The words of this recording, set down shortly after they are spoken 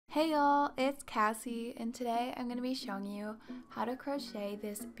Hey y'all, it's Cassie, and today I'm going to be showing you how to crochet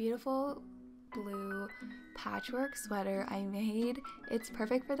this beautiful blue patchwork sweater I made. It's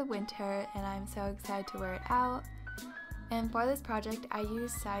perfect for the winter and I'm so excited to wear it out. And for this project I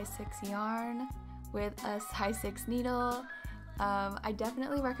used size 6 yarn with a size 6 needle. I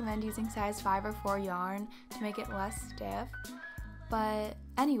definitely recommend using size 5 or 4 yarn to make it less stiff. But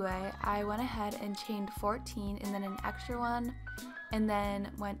anyway, I went ahead and chained 14 and then an extra one, and then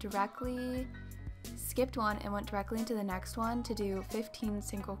skipped one and went directly into the next one to do 15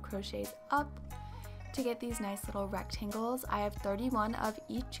 single crochets up to get these nice little rectangles. I have 31 of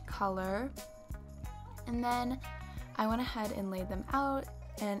each color, and then I went ahead and laid them out,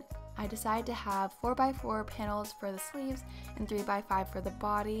 and I decided to have 4x4 panels for the sleeves and 3x5 for the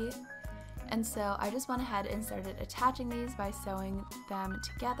body. And so I just went ahead and started attaching these by sewing them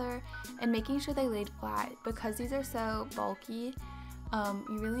together and making sure they laid flat. Because these are so bulky,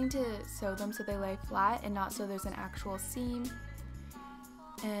 you really need to sew them so they lay flat and not so there's an actual seam.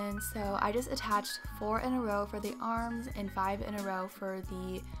 And so I just attached 4 in a row for the arms and 5 in a row for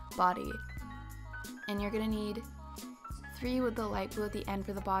the body. And you're going to need 3 with the light blue at the end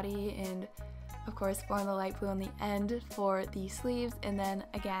for the body, and of course 4 on the light blue on the end for the sleeves, and then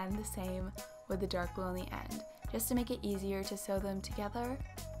again the same with the dark blue on the end, just to make it easier to sew them together.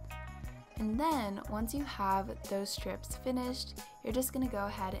 And then once you have those strips finished, you're just going to go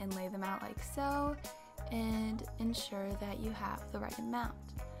ahead and lay them out like so and ensure that you have the right amount.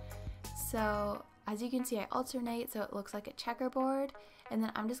 So as you can see, I alternate so it looks like a checkerboard, and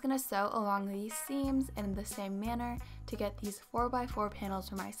then I'm just going to sew along these seams in the same manner to get these 4x4 panels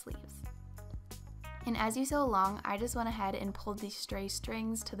for my sleeves. And as you sew along, I just went ahead and pulled these stray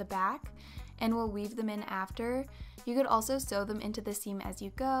strings to the back, and we'll weave them in after. You could also sew them into the seam as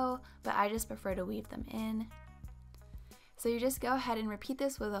you go, but I just prefer to weave them in. So you just go ahead and repeat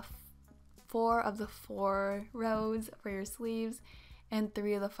this with 4 of the 4 rows for your sleeves and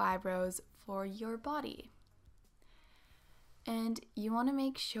 3 of the 5 rows for your body. And you want to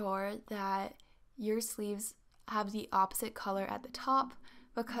make sure that your sleeves have the opposite color at the top,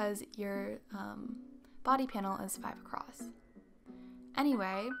 because your body panel is 5 across.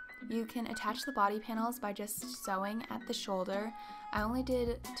 Anyway, you can attach the body panels by just sewing at the shoulder. I only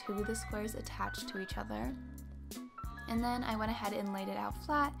did 2 of the squares attached to each other. And then I went ahead and laid it out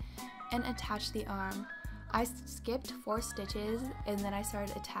flat and attached the arm. I skipped 4 stitches and then I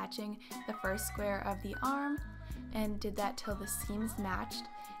started attaching the first square of the arm and did that till the seams matched.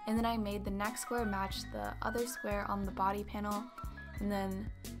 And then I made the next square match the other square on the body panel, and then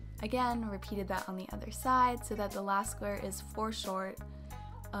again repeated that on the other side so that the last square is 4 short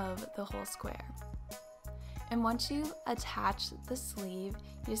of the whole square. And once you attach the sleeve,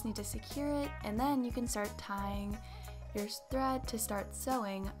 you just need to secure it, and then you can start tying your thread to start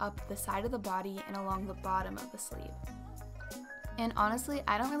sewing up the side of the body and along the bottom of the sleeve. And honestly,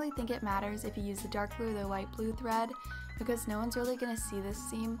 I don't really think it matters if you use the dark blue or the light blue thread, because no one's really going to see this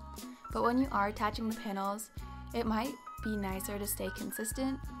seam. But when you are attaching the panels, it might be nicer to stay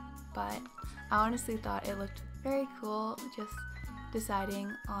consistent, but I honestly thought it looked very cool just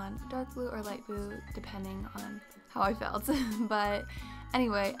deciding on dark blue or light blue depending on how I felt. But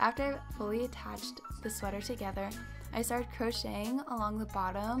anyway, after I fully attached the sweater together, I started crocheting along the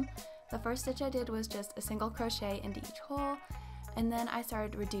bottom. The first stitch I did was just a single crochet into each hole, and then I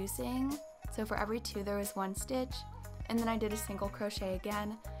started reducing, so for every 2 there was 1 stitch, and then I did a single crochet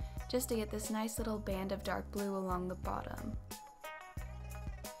again just to get this nice little band of dark blue along the bottom.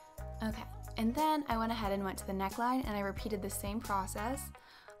 Okay, and then I went ahead and went to the neckline and I repeated the same process.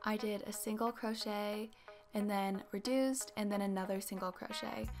 I did a single crochet and then reduced and then another single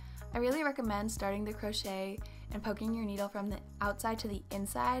crochet. I really recommend starting the crochet and poking your needle from the outside to the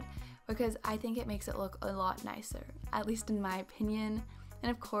inside, because I think it makes it look a lot nicer, at least in my opinion.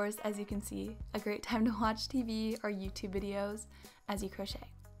 And of course, as you can see, a great time to watch TV or YouTube videos as you crochet.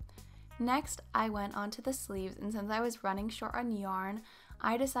 Next, I went onto the sleeves, and since I was running short on yarn,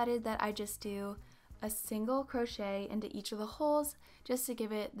 I decided that I just do a single crochet into each of the holes just to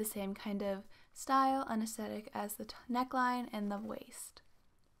give it the same kind of style and aesthetic as the neckline and the waist.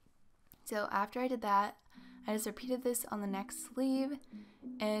 So after I did that, I just repeated this on the next sleeve,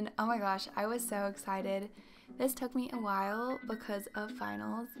 and oh my gosh, I was so excited. This took me a while because of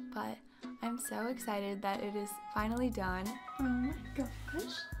finals, but I'm so excited that it is finally done. Oh my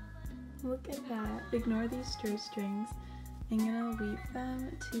gosh, look at that. Ignore these stray strings. I'm gonna weave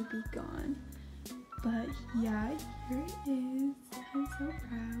them to be gone. But yeah, here it is. I'm so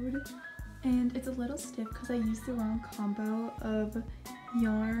proud. And it's a little stiff because I used the wrong combo of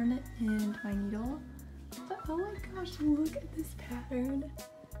yarn and my needle. But oh my gosh, look at this pattern.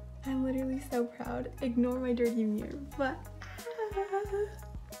 I'm literally so proud. Ignore my dirty mirror, but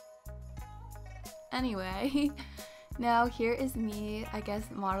anyway, now here is me, I guess,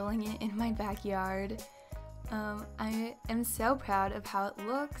 modeling it in my backyard. I am so proud of how it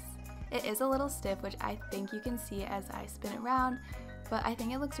looks. It is a little stiff, which I think you can see as I spin it around, but I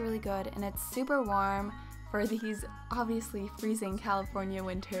think it looks really good, and it's super warm for these obviously freezing California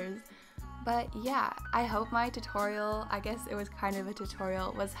winters. But yeah, I hope my tutorial, I guess it was kind of a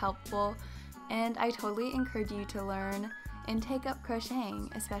tutorial, was helpful, and I totally encourage you to learn and take up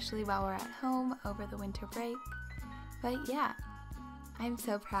crocheting, especially while we're at home over the winter break. But yeah, I'm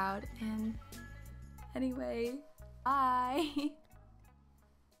so proud, and anyway, bye!